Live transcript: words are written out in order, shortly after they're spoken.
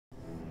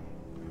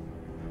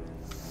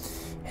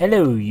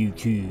Hello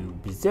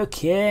YouTube, Zukw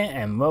here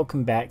and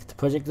welcome back to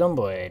Project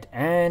Zomboid.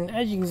 And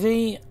as you can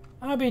see,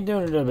 I've been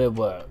doing a little bit of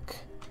work.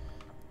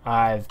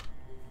 I've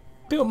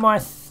built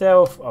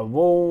myself a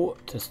wall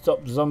to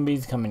stop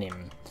zombies coming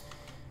in.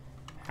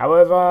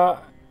 However,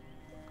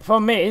 the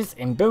problem is,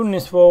 in building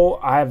this wall,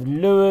 I've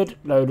lured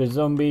a load of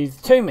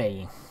zombies to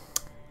me.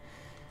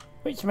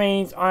 Which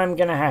means I'm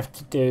going to have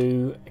to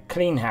do a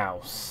clean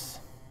house.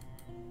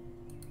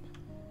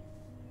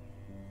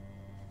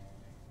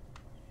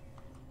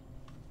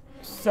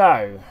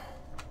 So,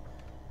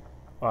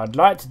 what I'd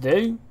like to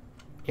do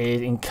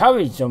is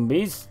encourage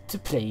zombies to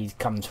please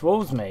come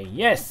towards me.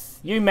 Yes,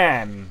 you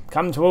ma'am,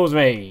 come towards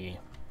me.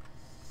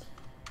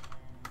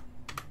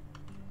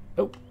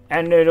 Oh,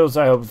 and it would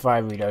also help if I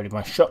reloaded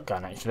my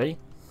shotgun actually.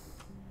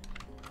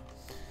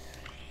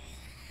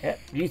 Yep,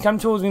 you come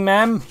towards me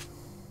ma'am.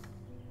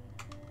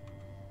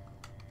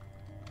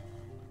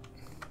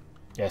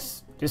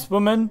 Yes, this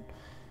woman,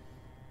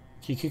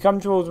 she could come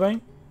towards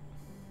me.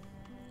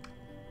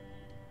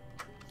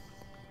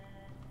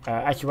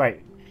 Actually,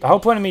 wait. The whole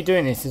point of me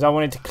doing this is I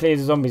wanted to clear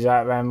the zombies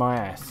out around my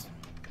ass.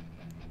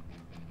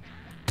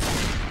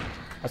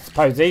 I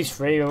suppose these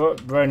three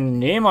are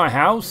near my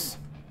house.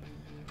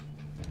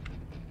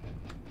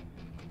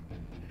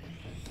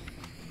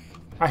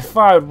 I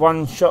fired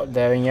one shot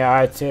there and yet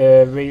I had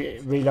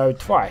to reload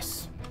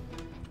twice.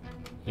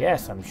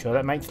 Yes, I'm sure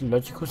that makes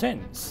logical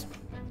sense.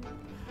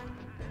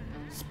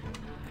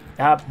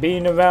 I've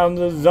been around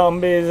the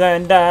zombies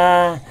and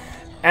I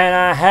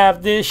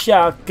have this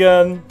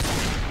shotgun.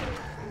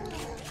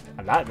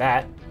 I like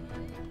that.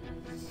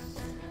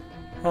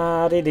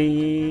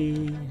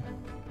 Ah-dee-dee.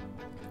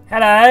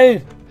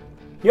 Hello!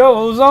 You're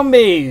all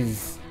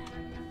zombies!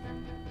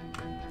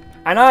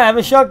 And I have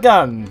a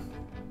shotgun!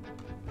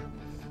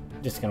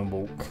 Just gonna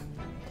walk.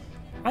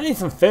 I need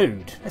some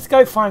food. Let's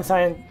go find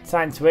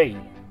something to eat.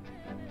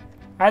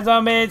 Hi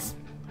zombies!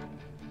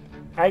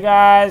 Hey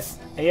guys!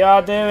 How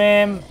y'all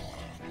doing?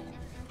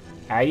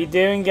 How you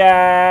doing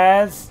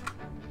guys?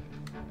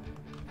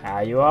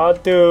 How you all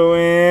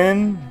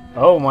doing?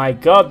 Oh my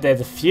god,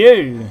 there's a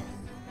few!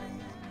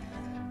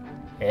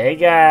 Hey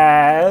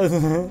guys!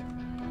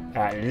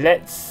 Alright,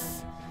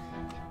 let's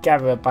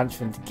gather a bunch of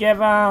them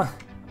together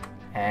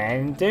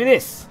and do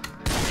this.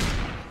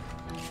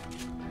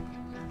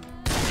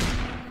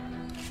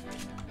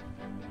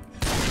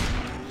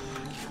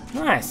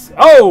 Nice!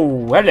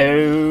 Oh,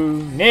 hello!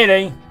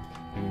 Nearly!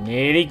 You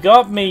nearly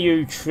got me,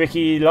 you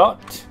tricky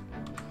lot!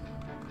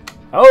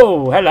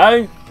 Oh,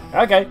 hello!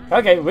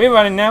 Okay, we're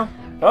running now.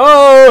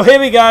 Oh,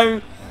 here we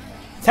go!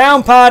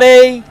 Town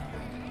party!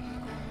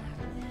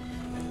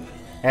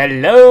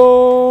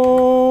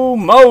 Hello,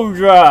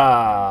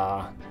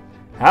 Moldra!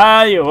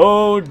 How you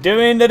all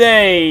doing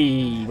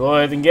today,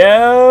 boys and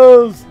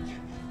girls?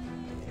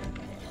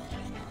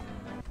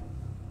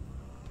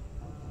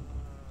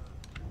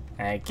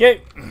 Thank you.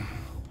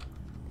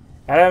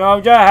 Hello,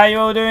 Moldra. How you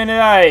all doing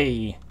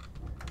today?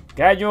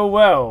 Glad you're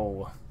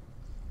well.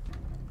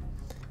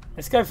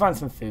 Let's go find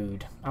some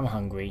food. I'm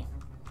hungry.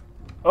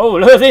 Oh,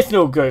 look at this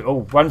little goat. Oh,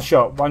 one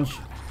shot.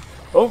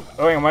 Oh,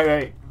 hang on,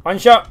 wait. One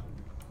shot.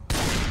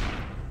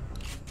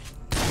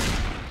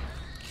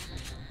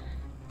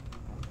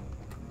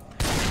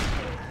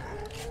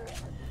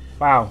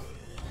 Wow.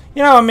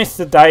 You know, I miss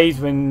the days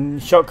when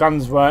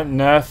shotguns weren't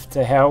nerfed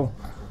to hell.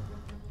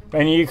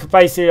 When you could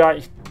basically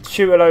like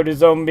shoot a load of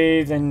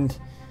zombies and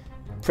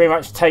pretty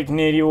much take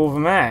nearly all of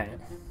them out.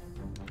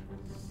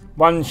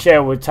 One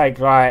shell would take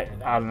like,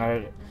 I don't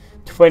know,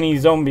 20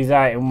 zombies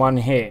out in one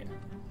hit.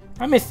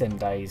 I miss them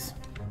days.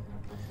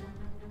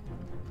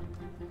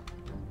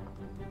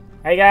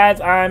 Hey guys,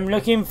 I'm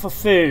looking for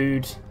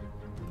food.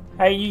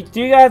 Hey,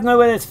 do you guys know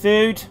where there's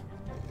food?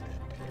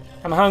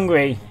 I'm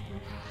hungry.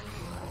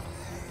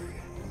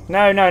 No,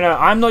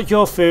 I'm not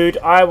your food.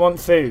 I want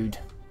food.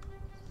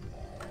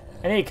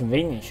 I need a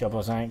convenience shop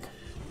or something.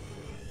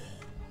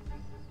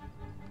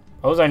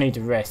 I also need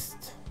to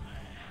rest.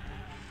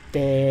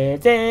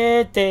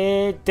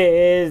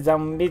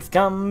 Zombies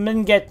come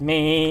and get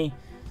me.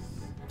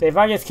 So if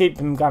I just keep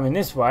them coming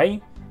this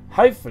way,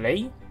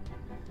 hopefully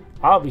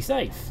I'll be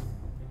safe.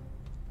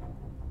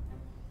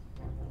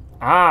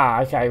 Ah,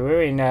 okay,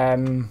 we're in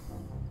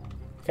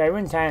we're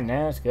in town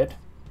now, that's good.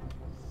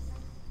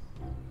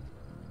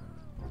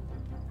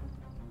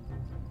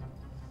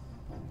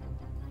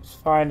 Let's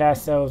find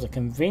ourselves a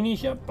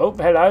convenience shop. Oh,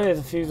 hello, there's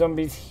a few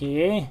zombies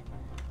here.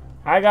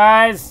 Hi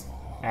guys,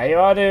 how you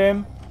all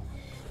doing?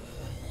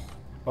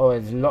 Oh,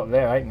 there's a lot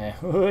there, ain't there?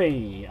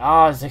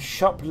 Ah, there's a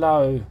shop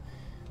low.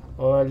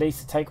 Or at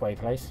least a takeaway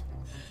place.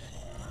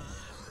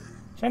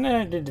 Shall I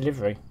don't do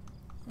delivery?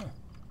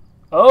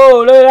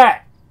 Oh, look at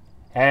that!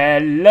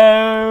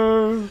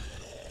 Hello!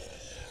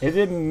 Is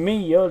it me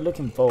you're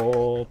looking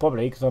for?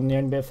 Probably, because I'm the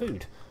only bit of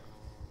food.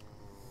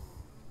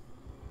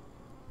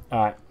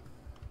 Alright.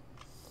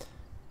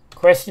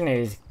 Question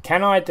is,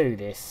 can I do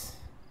this?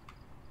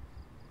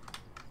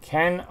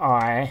 Can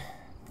I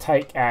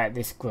take out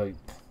this group?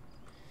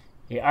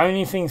 The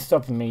only thing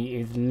stopping me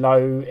is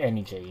low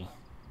energy.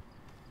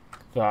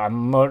 So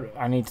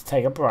I need to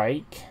take a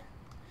break.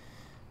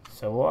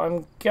 So what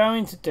I'm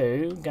going to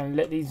do, I'm going to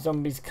let these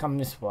zombies come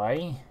this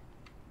way.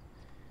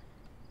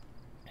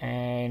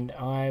 And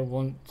I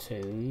want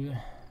to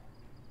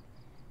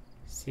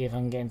see if I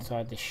can get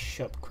inside this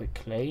shop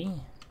quickly.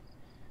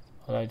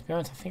 Although, to be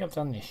honest, I think I've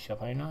done this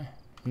shop, haven't I?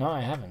 No, I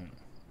haven't.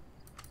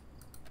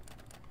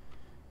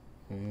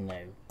 No,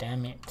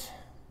 damn it.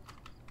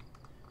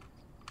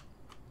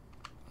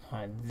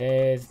 Right,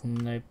 there's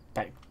no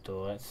back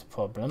door, that's the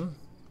problem.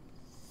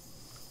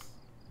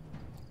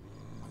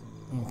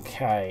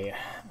 Okay,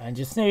 I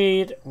just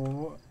need...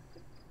 Oh,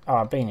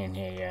 I've been in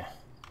here, yeah.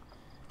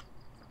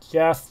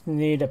 Just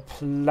need a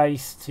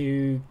place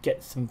to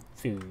get some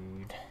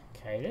food.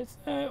 Okay, let's...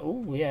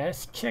 oh, yeah,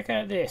 let's check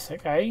out this,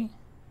 okay.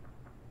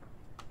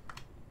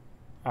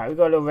 Alright, we've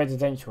got a little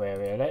residential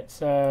area.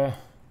 Let's,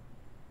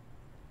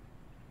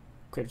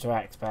 equip our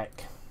axe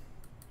back.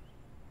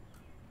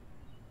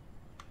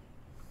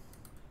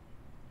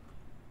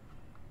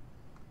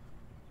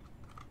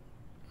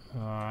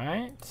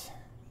 Alright.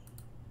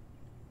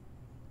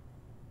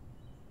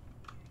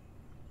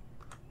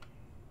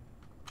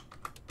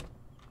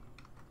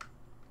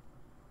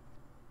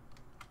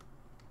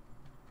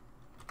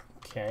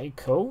 Okay,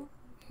 cool.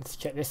 Let's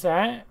check this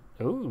out.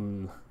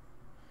 Ooh.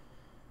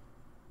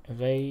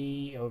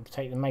 I'll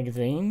take the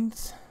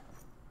magazines.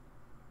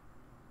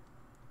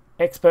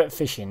 Expert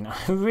fishing.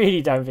 I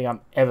really don't think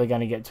I'm ever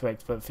going to get to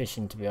expert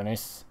fishing, to be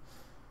honest.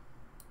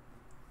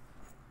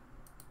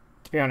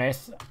 To be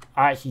honest,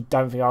 I actually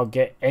don't think I'll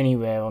get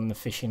anywhere on the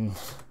fishing.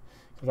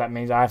 Because that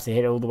means I have to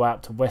hit all the way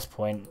up to West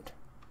Point.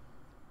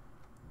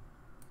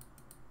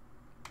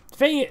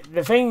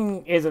 The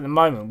thing is, at the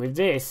moment with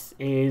this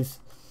is,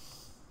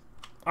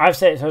 I've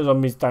said so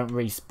zombies don't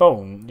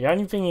respawn. The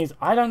only thing is,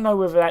 I don't know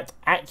whether that's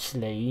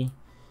actually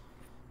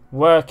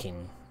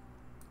working.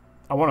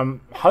 I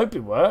want to hope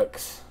it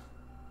works.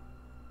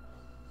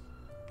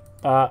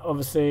 But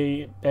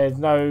obviously, there's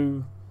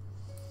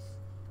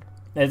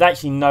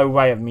actually no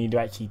way of me to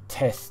actually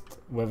test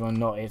whether or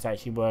not it's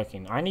actually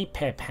working. I need a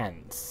pair of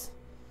pants.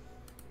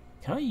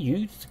 Can I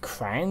use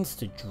crayons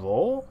to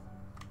draw?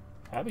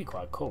 That'd be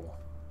quite cool.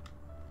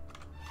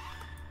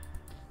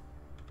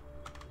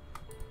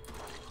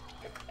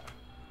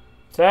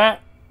 Sir,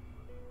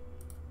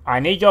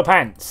 I need your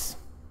pants.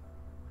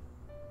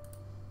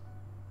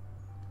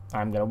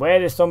 I'm going to wear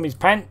this zombie's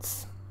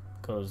pants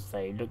because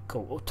they look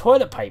cool. Oh,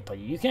 toilet paper.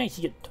 You can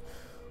actually get...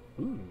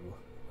 Ooh,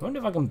 I wonder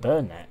if I can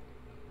burn that.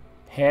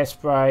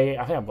 Hairspray.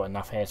 I think I've got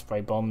enough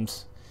hairspray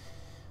bombs.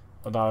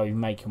 Although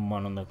making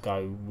one on the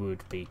go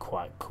would be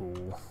quite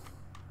cool.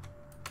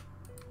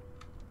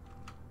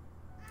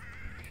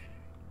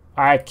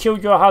 I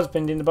killed your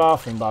husband in the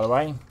bathroom, by the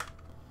way.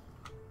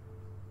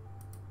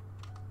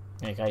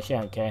 Okay, she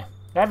don't care.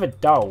 They have a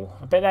doll.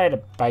 I bet they had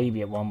a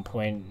baby at one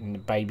point and the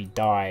baby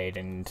died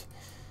and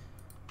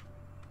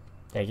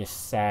they're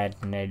just sad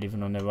and they're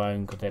living on their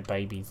own because their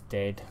baby's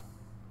dead.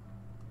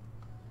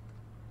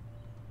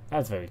 That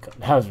was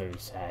very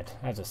sad.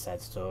 That's a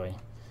sad story.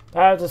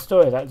 That was the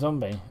story of that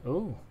zombie.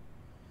 Ooh.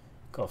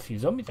 Got a few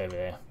zombies over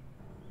there.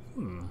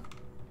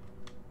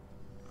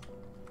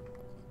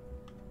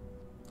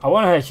 I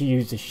want to actually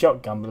use the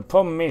shotgun, but the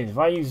problem is if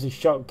I use the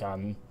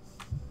shotgun...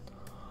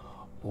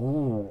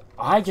 Ooh,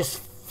 I just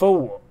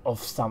thought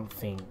of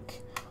something.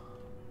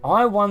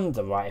 I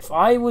wonder, right, if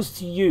I was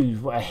to use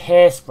a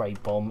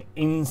hairspray bomb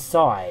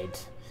inside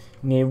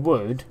near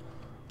wood,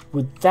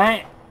 would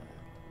that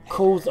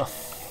cause a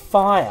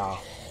fire?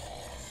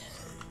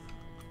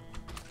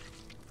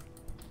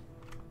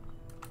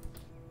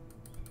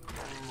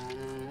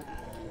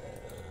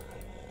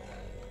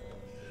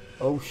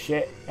 Oh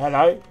shit,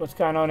 hello, what's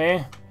going on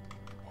here?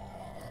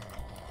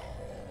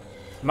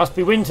 It must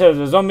be winter,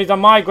 the zombies are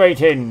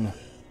migrating.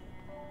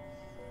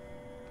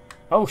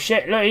 Oh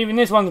shit, look, even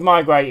this one's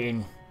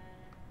migrating.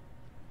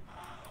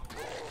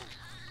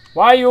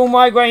 Why are you all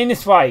migrating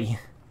this way?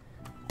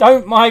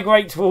 Don't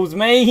migrate towards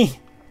me.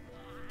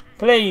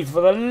 Please,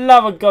 for the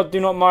love of God, do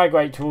not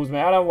migrate towards me.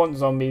 I don't want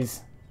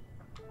zombies.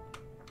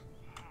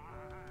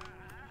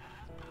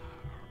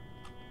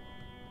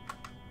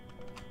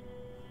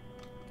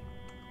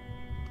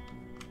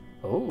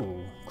 Oh,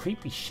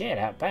 creepy shit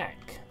out back.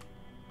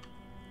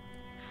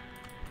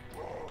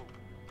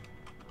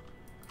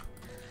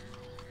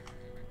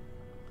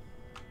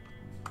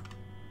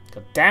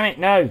 God damn it,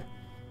 no!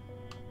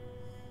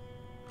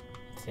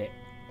 That's it.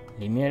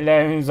 Leave me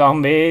alone,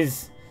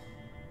 zombies!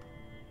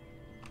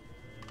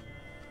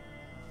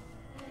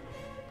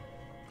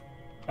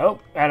 Oh,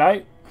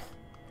 hello!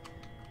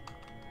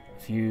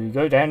 If you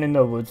go down in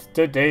the woods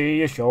today,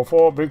 you're sure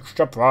for a big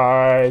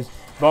surprise.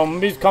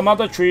 Zombies come out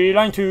the tree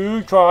line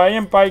to try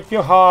and break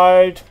your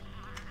hide.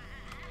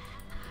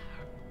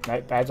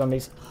 No, bad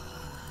zombies.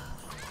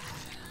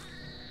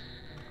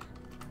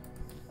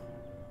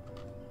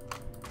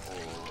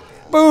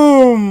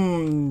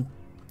 Boom!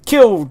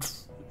 Killed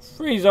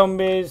 3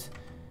 zombies.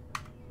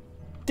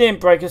 Didn't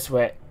break a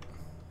sweat.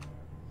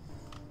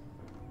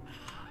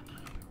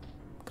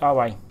 Go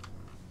away.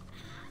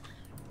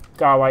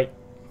 Go away.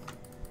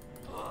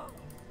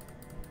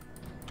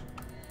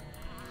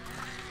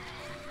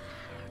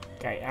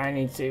 Okay, I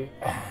need to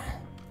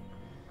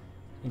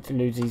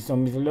lose these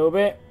zombies a little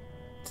bit.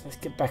 So let's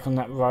get back on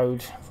that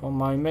road for a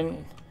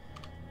moment.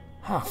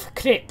 Oh, for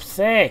crip's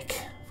sake.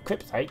 For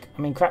crip's sake?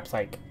 I mean crap's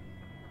sake.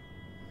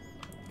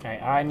 Okay,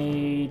 I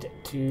need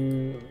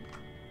to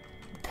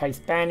place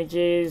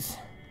bandages.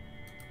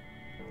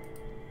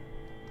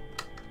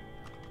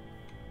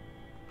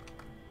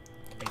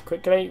 Okay,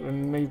 quickly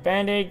remove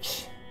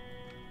bandage.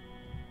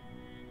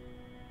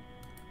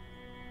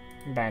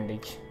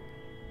 Bandage.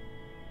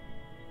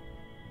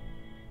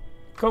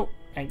 Cool,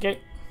 thank you.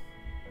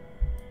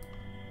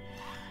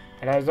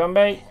 Hello,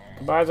 zombie.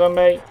 Goodbye,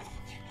 zombie.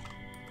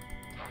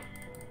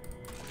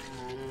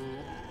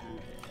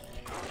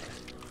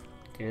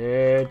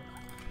 Good.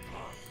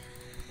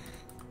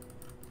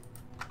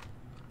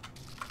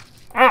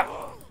 Ah!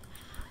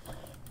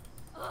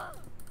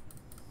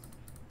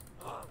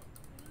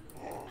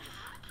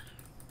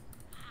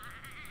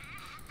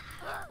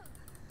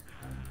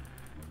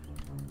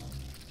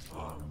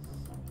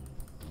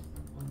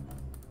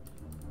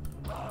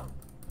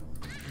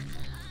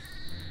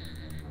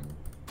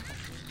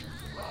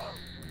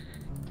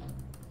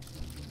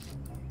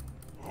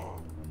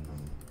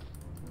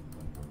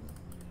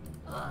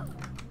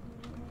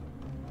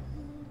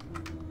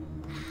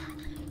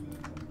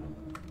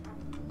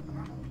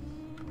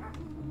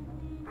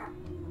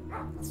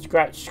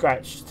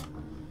 Scratched.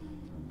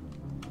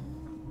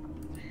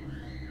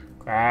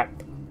 Crap.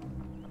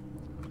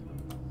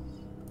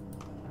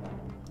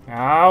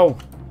 Ow.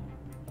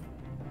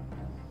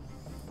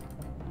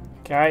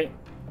 Okay.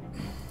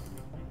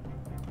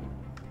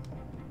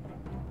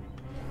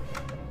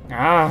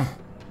 Ah.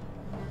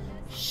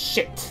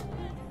 Shit.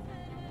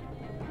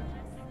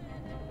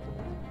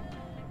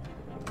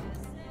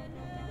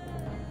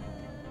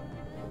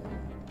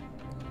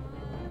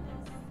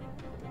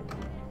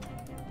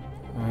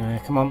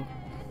 Come on.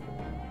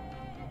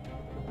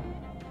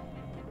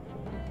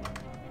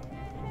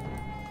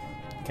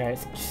 Okay,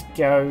 let's just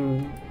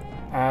go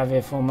out of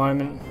here for a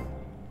moment.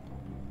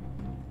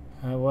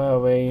 Where are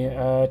we?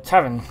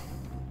 Tavern.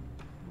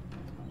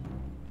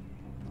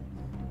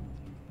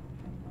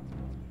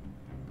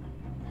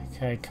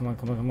 Okay, come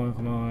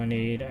on. I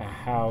need a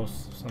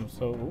house of some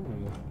sort.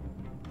 Ooh.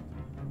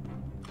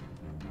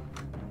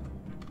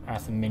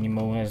 That's a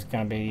minimal. There's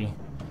gonna be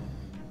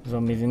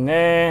zombies in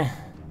there.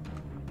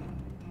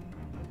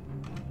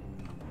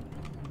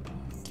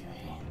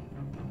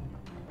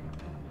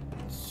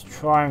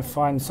 Try and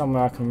find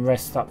somewhere I can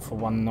rest up for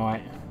one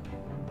night.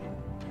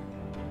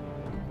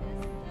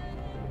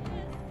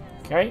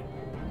 Okay.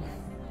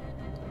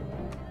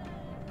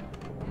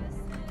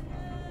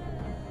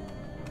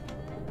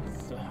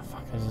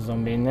 Fuck, there's a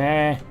zombie in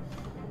there.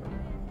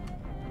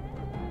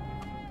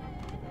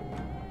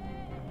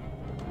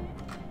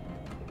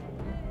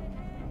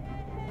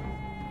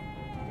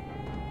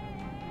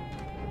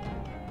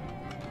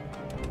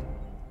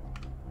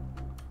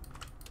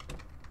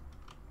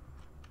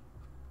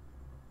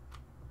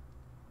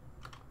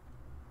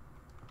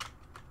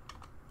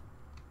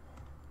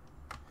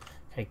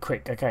 Okay,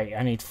 quick. Okay,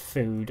 I need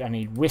food. I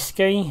need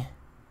whiskey.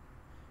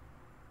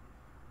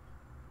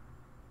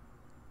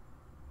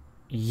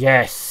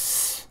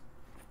 Yes.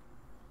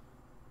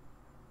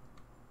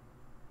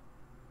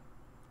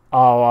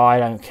 Oh, I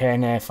don't care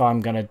now if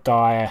I'm gonna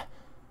die.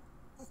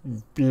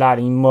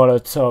 Bloody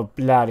Molotov,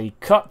 bloody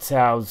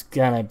cocktail's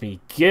gonna be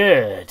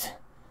good.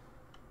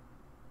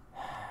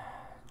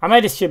 I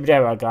made a stupid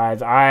error,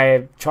 guys.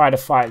 I tried to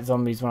fight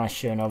zombies when I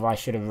shouldn't have. I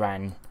should have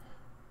ran.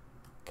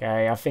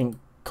 Okay, I think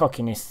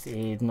cockiness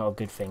is not a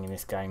good thing in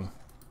this game.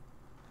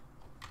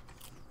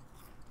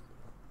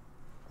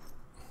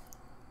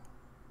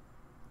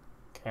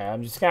 Okay,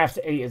 I'm just gonna have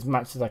to eat as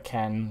much as I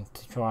can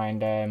to try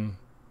and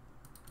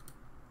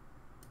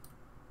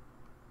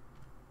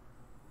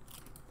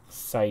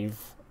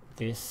save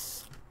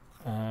this.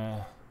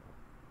 So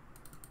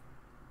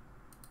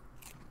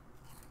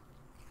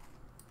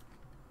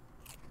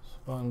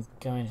what I'm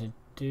going to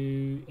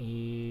do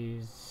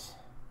is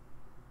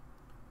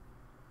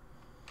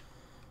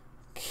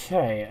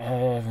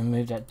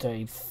remove that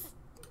dirty.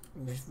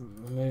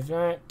 Remove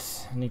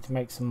that. I need to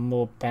make some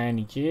more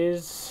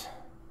bandages.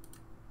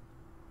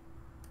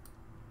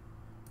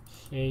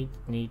 Need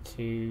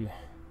to.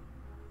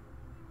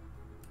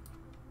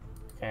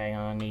 Okay, hang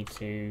on. I need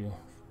to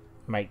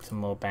make some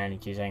more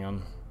bandages. Hang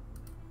on.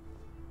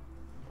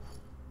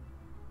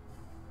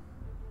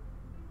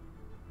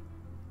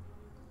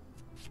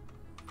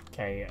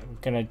 Okay, I'm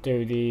gonna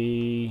do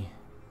the.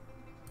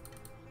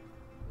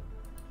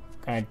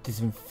 Gonna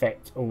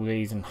disinfect all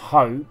these and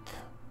hope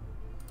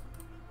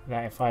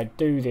that if I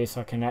do this,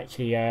 I can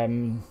actually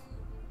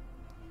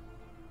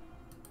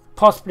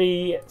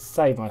possibly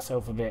save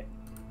myself a bit.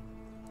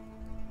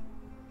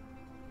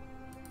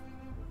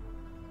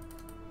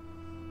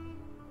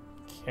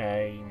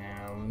 Okay,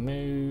 now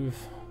remove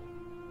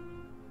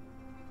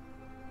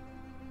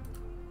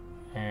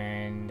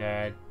and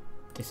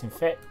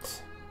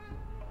disinfect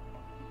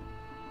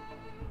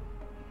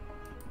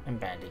and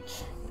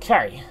bandage.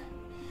 Okay,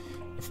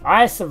 if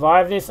I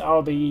survive this,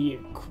 I'll be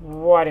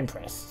quite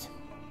impressed.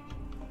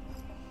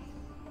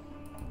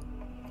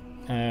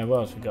 What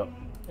else we got?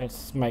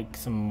 Let's make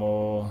some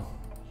more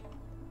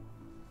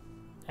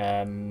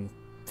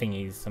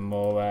thingies, some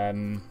more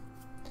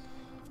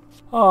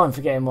oh, I'm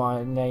forgetting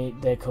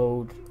what they're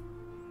called.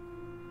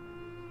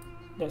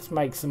 Let's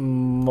make some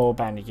more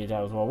bandages,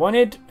 that was what I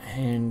wanted.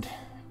 And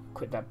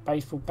quit that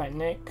baseball bat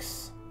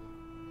next.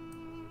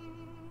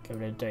 Get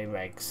rid of dirty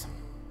rags.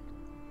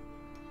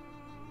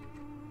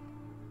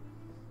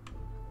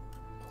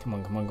 Come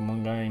on, come on, come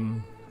on,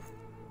 game.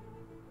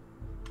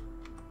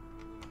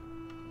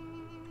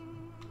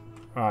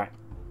 Right.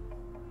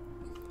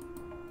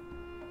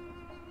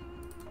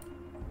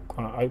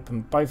 Gonna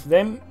open both of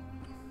them.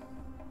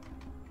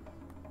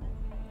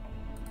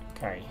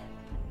 Okay.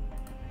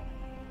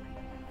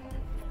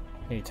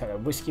 Need to take a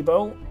whiskey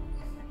bowl.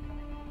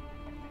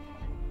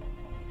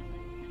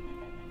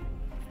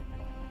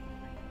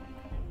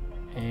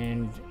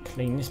 And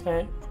clean this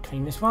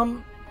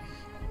one.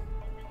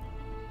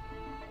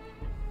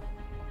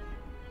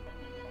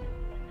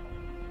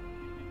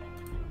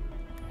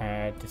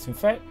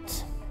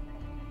 Disinfect.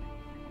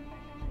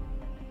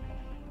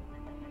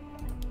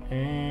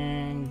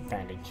 And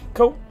bandage.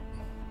 Cool.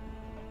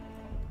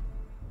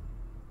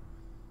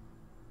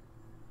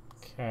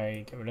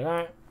 Okay, get rid of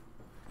that.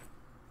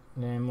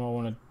 And then what I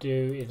want to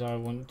do is I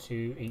want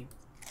to eat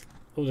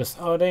all the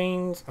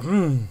sardines.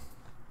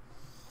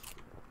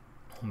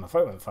 My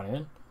throat went funny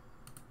then.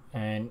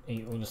 And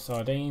eat all the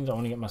sardines. I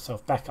want to get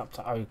myself back up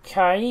to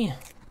okay.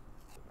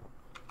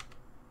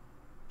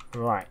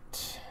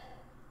 Right.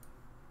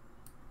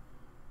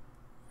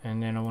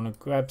 And then I want to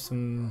grab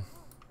some...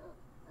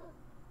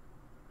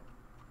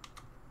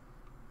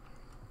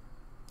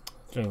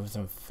 looking for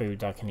some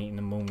food I can eat in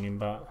the morning,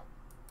 but...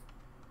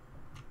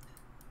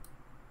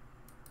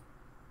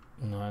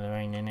 no, there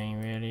ain't any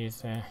really, is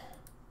there?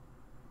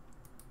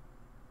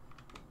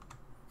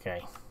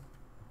 Okay.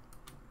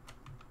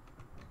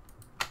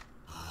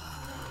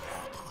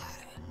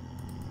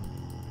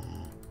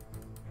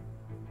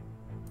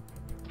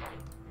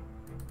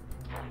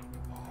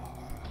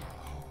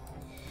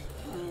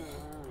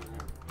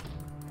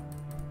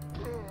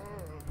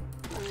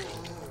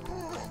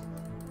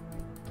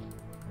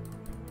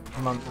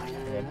 Come on,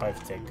 they're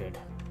both dead good.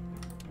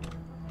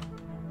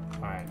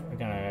 Alright, we're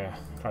gonna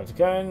close the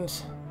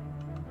curtains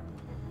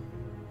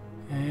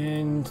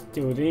and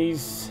deal with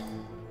these.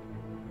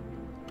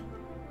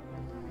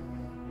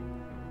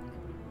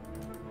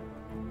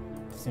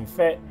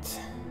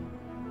 Disinfect,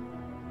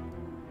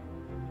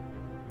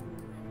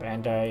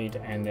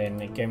 band-aid, and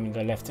then again with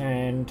the left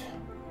hand.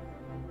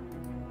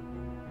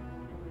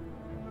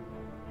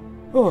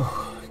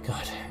 Oh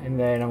god, and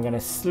then I'm gonna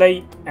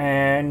sleep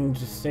and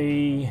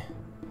see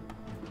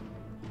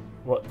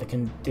what the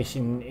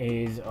condition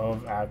is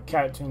of our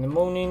character in the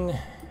morning.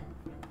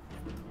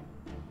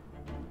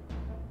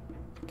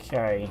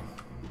 Okay.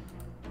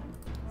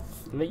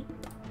 Sleep.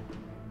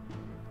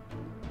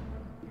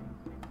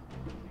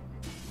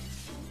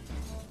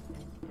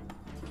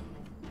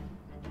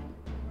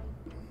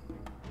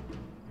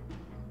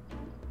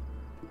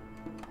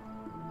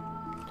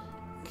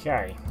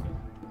 Okay.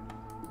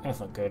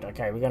 That's not good.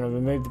 Okay, we're going to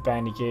remove the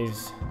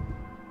bandages.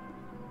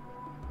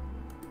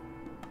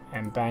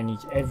 And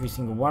bandage every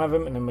single one of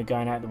them, and then we're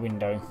going out the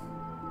window.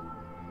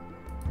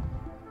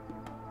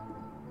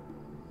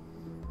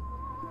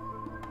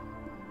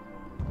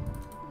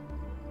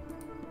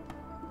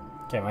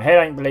 Okay, my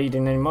head ain't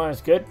bleeding anymore,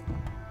 that's good.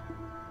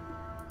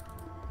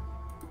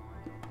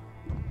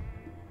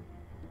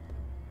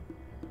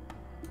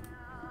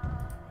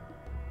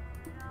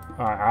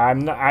 Alright, I'm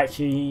not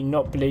actually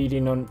not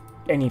bleeding on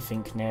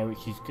anything now,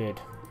 which is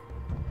good.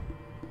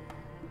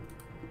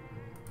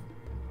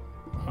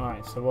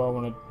 Alright, so what I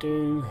want to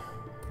do...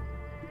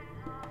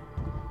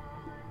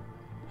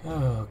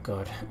 oh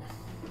god.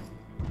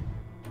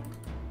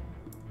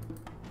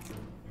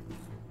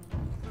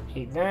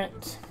 Eat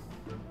that.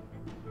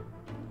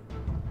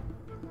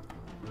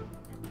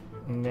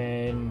 And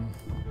then...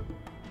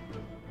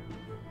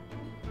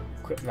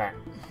 equip that.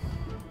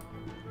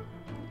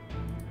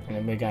 And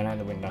then we're going out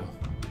the window.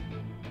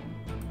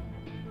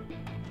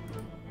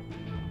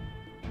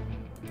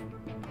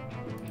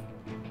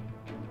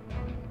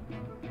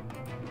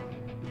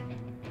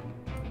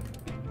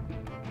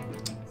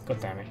 God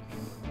damn it.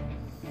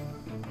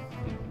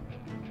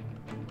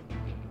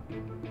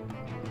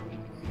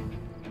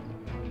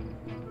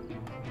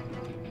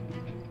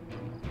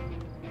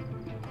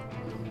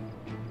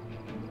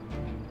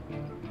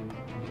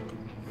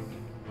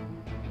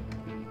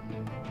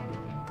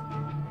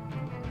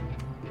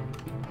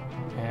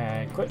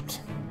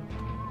 Equipped.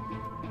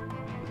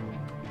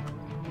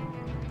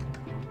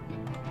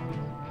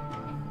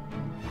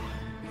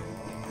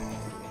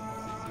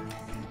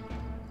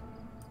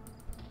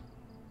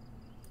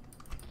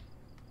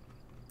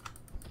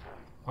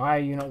 Why are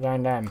you not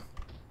going down?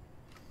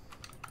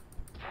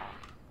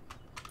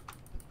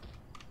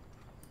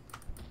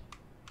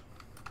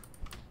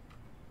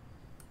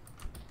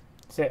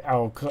 Is it?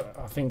 Oh,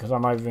 I think because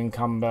I'm over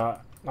encumbered,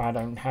 I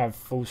don't have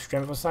full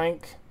strength or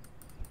something.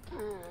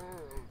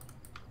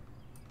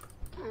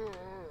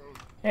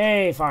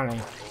 Hey,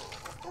 finally.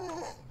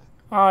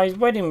 Oh, his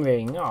wedding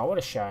ring. Oh, what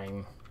a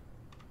shame.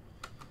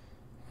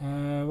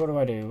 What do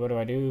I do? What do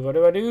I do? What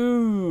do I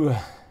do?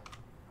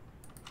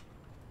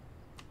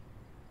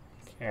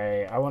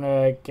 Okay, I want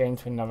to get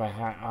into another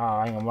hat.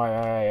 Oh, hang on,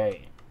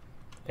 wait.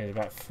 There's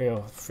about three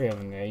of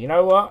them there. You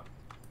know what?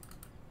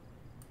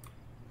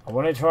 I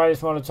want to try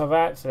this Molotov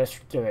hat, so let's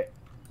do it.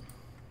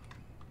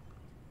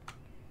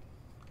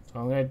 So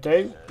I'm going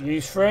to do,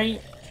 use 3.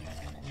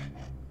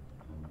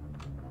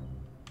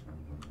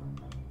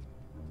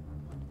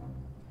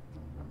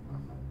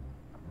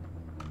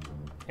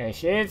 There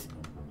she is.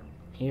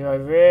 You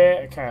over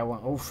here. Okay, I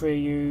want all 3 of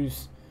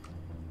yous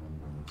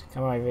to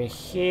come over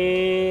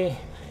here.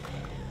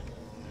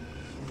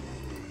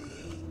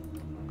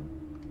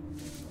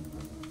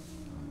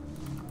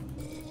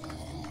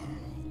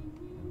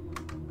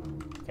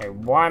 Okay,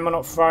 why am I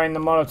not throwing the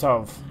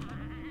Molotov?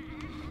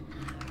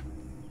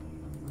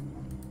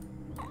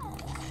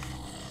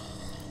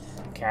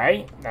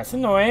 Okay, that's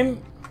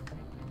annoying.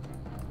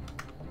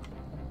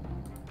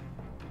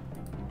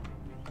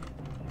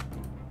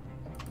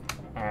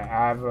 Alright, I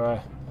have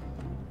a...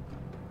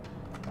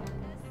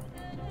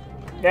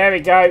 There we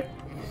go.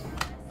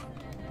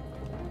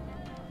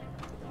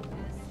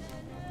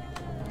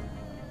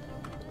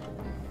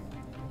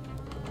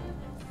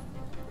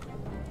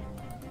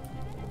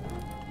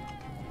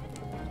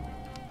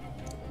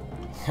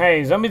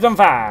 Hey, zombies on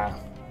fire!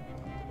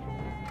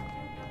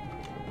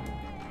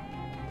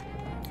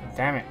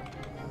 Damn it.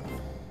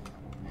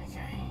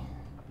 Okay.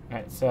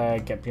 Let's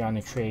get behind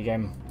the tree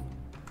again.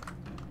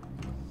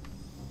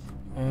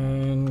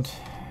 And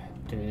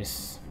do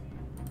this.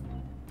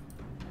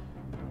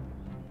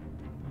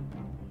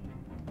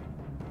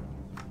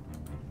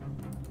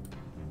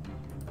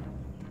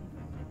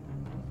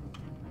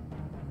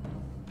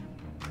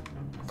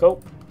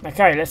 Cool.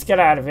 Okay, let's get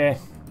out of here.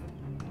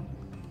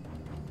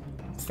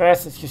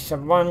 First, let's just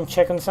have one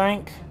check on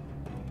something.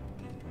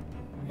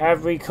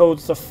 Have we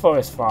caused the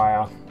forest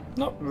fire?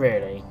 Not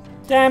really.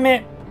 Damn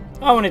it!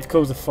 I wanted to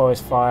cause the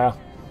forest fire.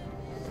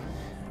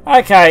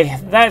 Okay,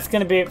 that's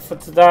going to be it for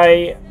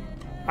today.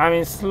 I'm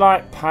in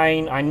slight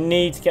pain. I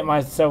need to get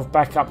myself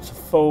back up to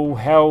full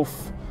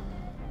health.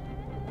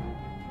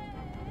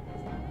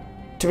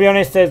 To be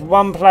honest, there's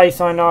one place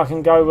I know I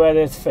can go where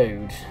there's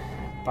food,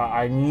 but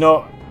I'm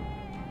not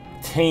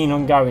keen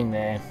on going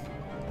there.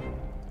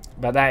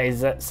 But that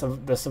is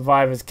the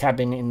survivor's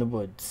cabin in the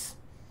woods.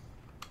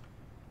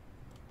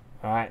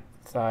 Alright,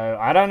 so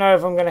I don't know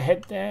if I'm going to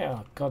head there.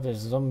 Oh god,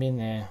 there's a zombie in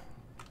there.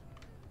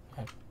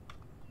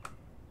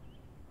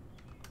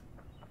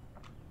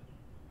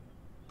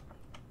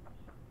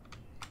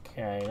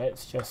 Okay,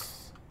 let's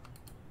just...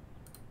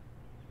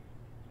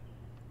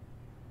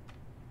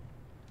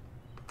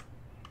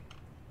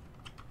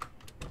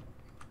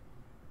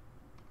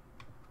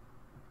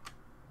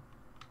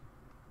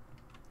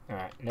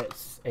 Alright,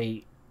 let's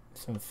eat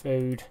some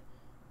food.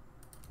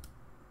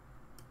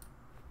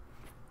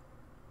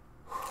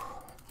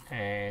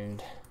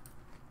 And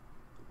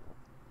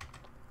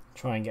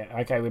try and get...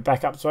 Okay, we're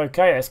back up to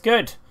okay, that's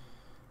good.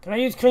 Can I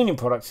use cleaning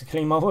products to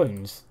clean my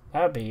wounds?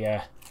 That would be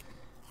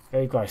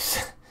very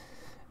gross.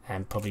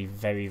 And probably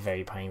very,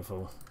 very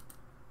painful.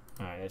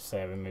 Alright, let's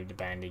remove the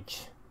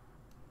bandage.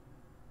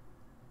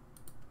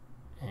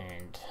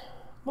 And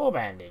more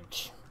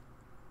bandage.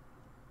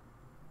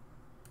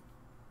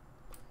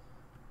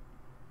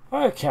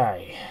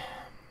 Okay.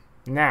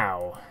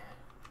 Now.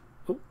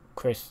 Oop,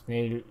 Chris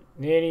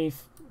nearly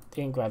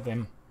didn't grab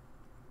them.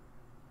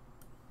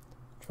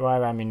 Dry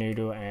ramen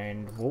noodle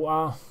and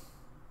water.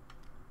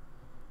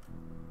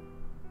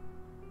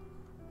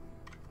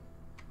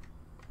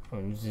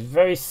 This is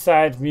very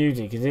sad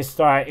music. Is this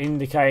like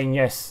indicating,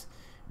 yes,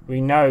 we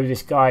know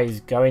this guy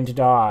is going to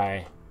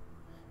die.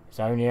 It's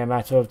only a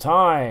matter of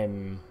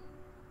time.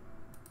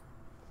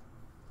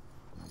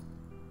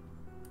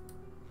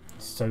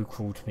 It's so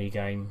cruel to me,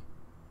 game.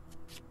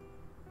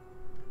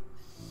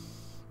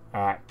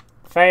 Alright.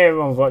 Thank you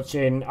everyone for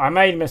watching. I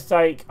made a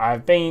mistake.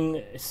 I've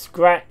been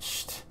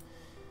scratched.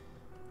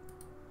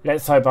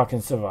 Let's hope I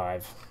can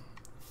survive.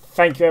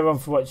 Thank you everyone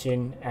for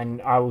watching,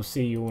 and I will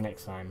see you all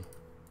next time.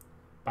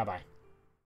 Bye bye.